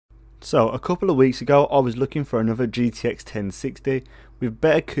So a couple of weeks ago I was looking for another GTX 1060 with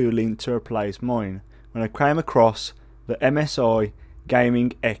better cooling to replace mine when I came across the MSI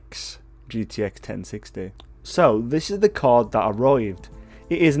Gaming X GTX 1060. So this is the card that arrived.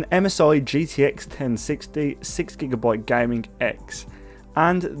 It is an MSI GTX 1060 6GB Gaming X,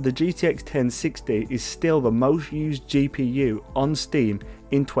 and the GTX 1060 is still the most used GPU on Steam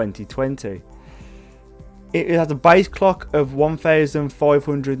in 2020. It has a base clock of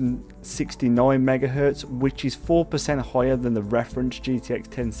 1569 MHz, which is 4% higher than the reference GTX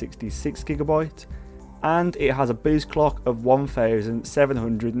 1060 6GB, and it has a boost clock of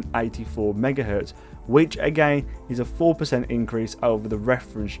 1784 MHz, which again is a 4% increase over the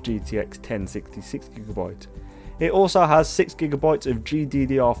reference GTX 1060 6GB. It also has 6GB of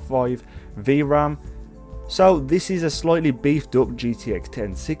GDDR5 VRAM, so this is a slightly beefed up GTX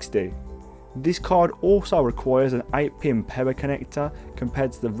 1060. This card also requires an 8-pin power connector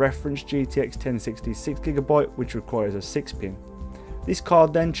compared to the reference GTX 1060 6GB, which requires a 6-pin. This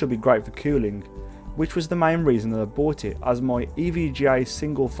card then should be great for cooling, which was the main reason that I bought it, as my EVGA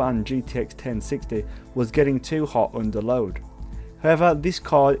single fan GTX 1060 was getting too hot under load. However, this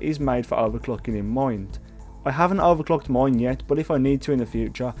card is made for overclocking in mind. I haven't overclocked mine yet, but if I need to in the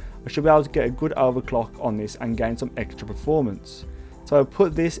future, I should be able to get a good overclock on this and gain some extra performance. So I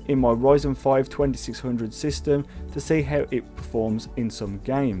put this in my Ryzen 5 2600 system to see how it performs in some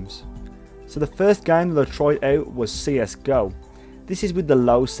games. So the first game that I tried out was CSGO. This is with the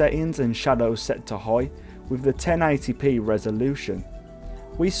low settings and shadows set to high with the 1080p resolution.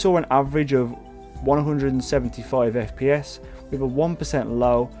 We saw an average of 175 FPS with a 1%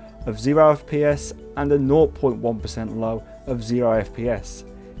 low of 0 FPS and a 0.1% low of 0 FPS.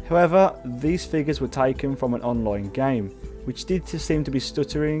 However, these figures were taken from an online game, which did seem to be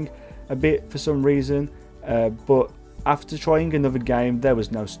stuttering a bit for some reason, but after trying another game there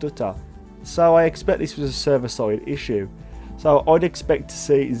was no stutter. So I expect this was a server side issue. So I'd expect to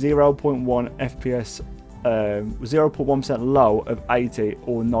see 0.1 FPS, 0.1% low of 80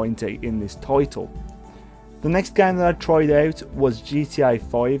 or 90 in this title. The next game that I tried out was GTA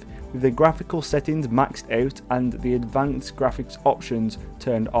 5 with the graphical settings maxed out and the advanced graphics options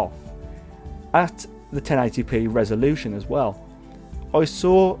turned off at the 1080p resolution as well. I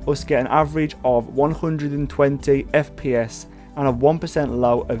saw us get an average of 120 FPS and a 1%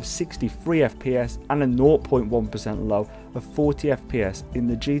 low of 63 FPS and a 0.1% low of 40 FPS in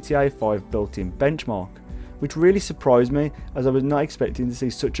the GTA 5 built-in benchmark, which really surprised me as I was not expecting to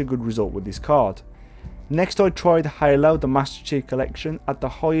see such a good result with this card. Next I tried Halo the Master Chief Collection at the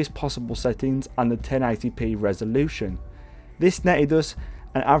highest possible settings and the 1080p resolution. This netted us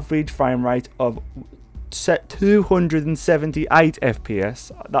an average frame rate of 278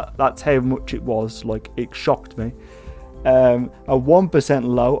 FPS, that's how much it was, like it shocked me. A 1%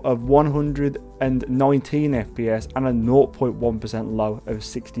 low of 119 FPS and a 0.1% low of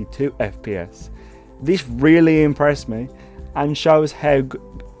 62 FPS. This really impressed me and shows how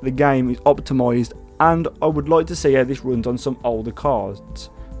the game is optimised, and I would like to see how this runs on some older cards.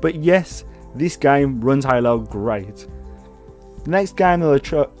 But yes, this game runs Halo great. The next game that I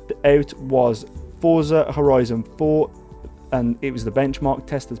tried out was Forza Horizon 4, and it was the benchmark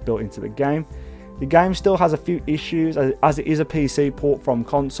test that's built into the game. The game still has a few issues as it is a PC port from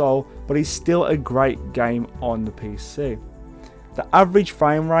console, but it's still a great game on the PC. The average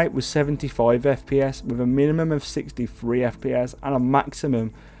frame rate was 75 FPS with a minimum of 63 FPS and a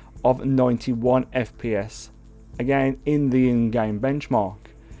maximum of 91 FPS, again in the in-game benchmark,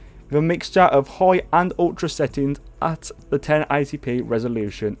 with a mixture of high and ultra settings at the 1080p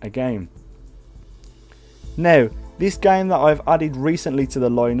resolution again. Now, this game that I've added recently to the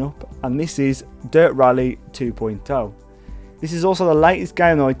lineup, and this is Dirt Rally 2.0. This is also the latest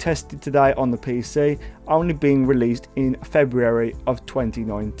game that I tested today on the PC, only being released in February of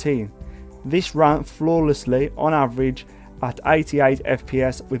 2019. This ran flawlessly on average at 88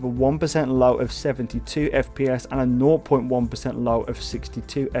 FPS with a 1% low of 72 FPS and a 0.1% low of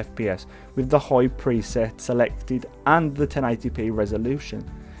 62 FPS with the high preset selected and the 1080p resolution.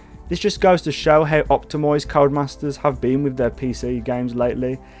 This just goes to show how optimised Codemasters have been with their PC games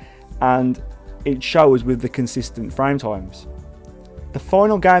lately, and it shows with the consistent frame times. The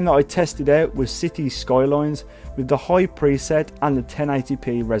final game that I tested out was Cities Skylines with the high preset and the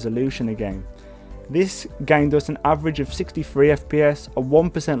 1080p resolution again. This gained us an average of 63 FPS, a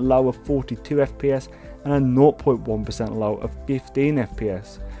 1% low of 42 FPS and a 0.1% low of 15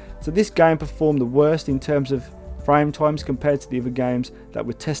 FPS. So this game performed the worst in terms of frame times compared to the other games that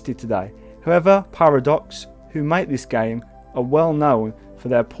were tested today. However, Paradox, who make this game, are well known for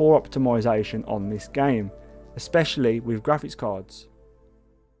their poor optimisation on this game, especially with graphics cards.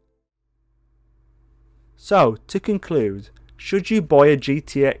 So to conclude, should you buy a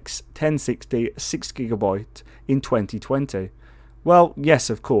GTX 1060 6GB in 2020? Well, yes,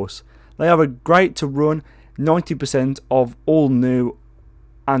 of course. They are great to run 90% of all new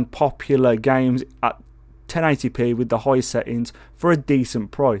and popular games at 1080p with the high settings for a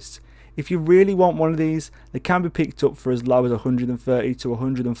decent price. If you really want one of these, they can be picked up for as low as £130 to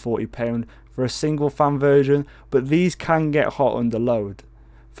 £140 for a single fan version, but these can get hot under load.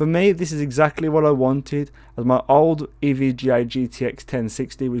 For me, this is exactly what I wanted, as my old EVGA GTX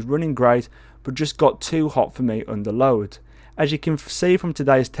 1060 was running great but just got too hot for me under load. As you can see from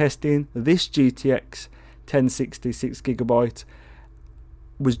today's testing, this GTX 1060 6GB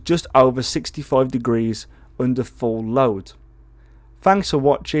was just over 65 degrees under full load. Thanks for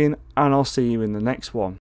watching, and I'll see you in the next one.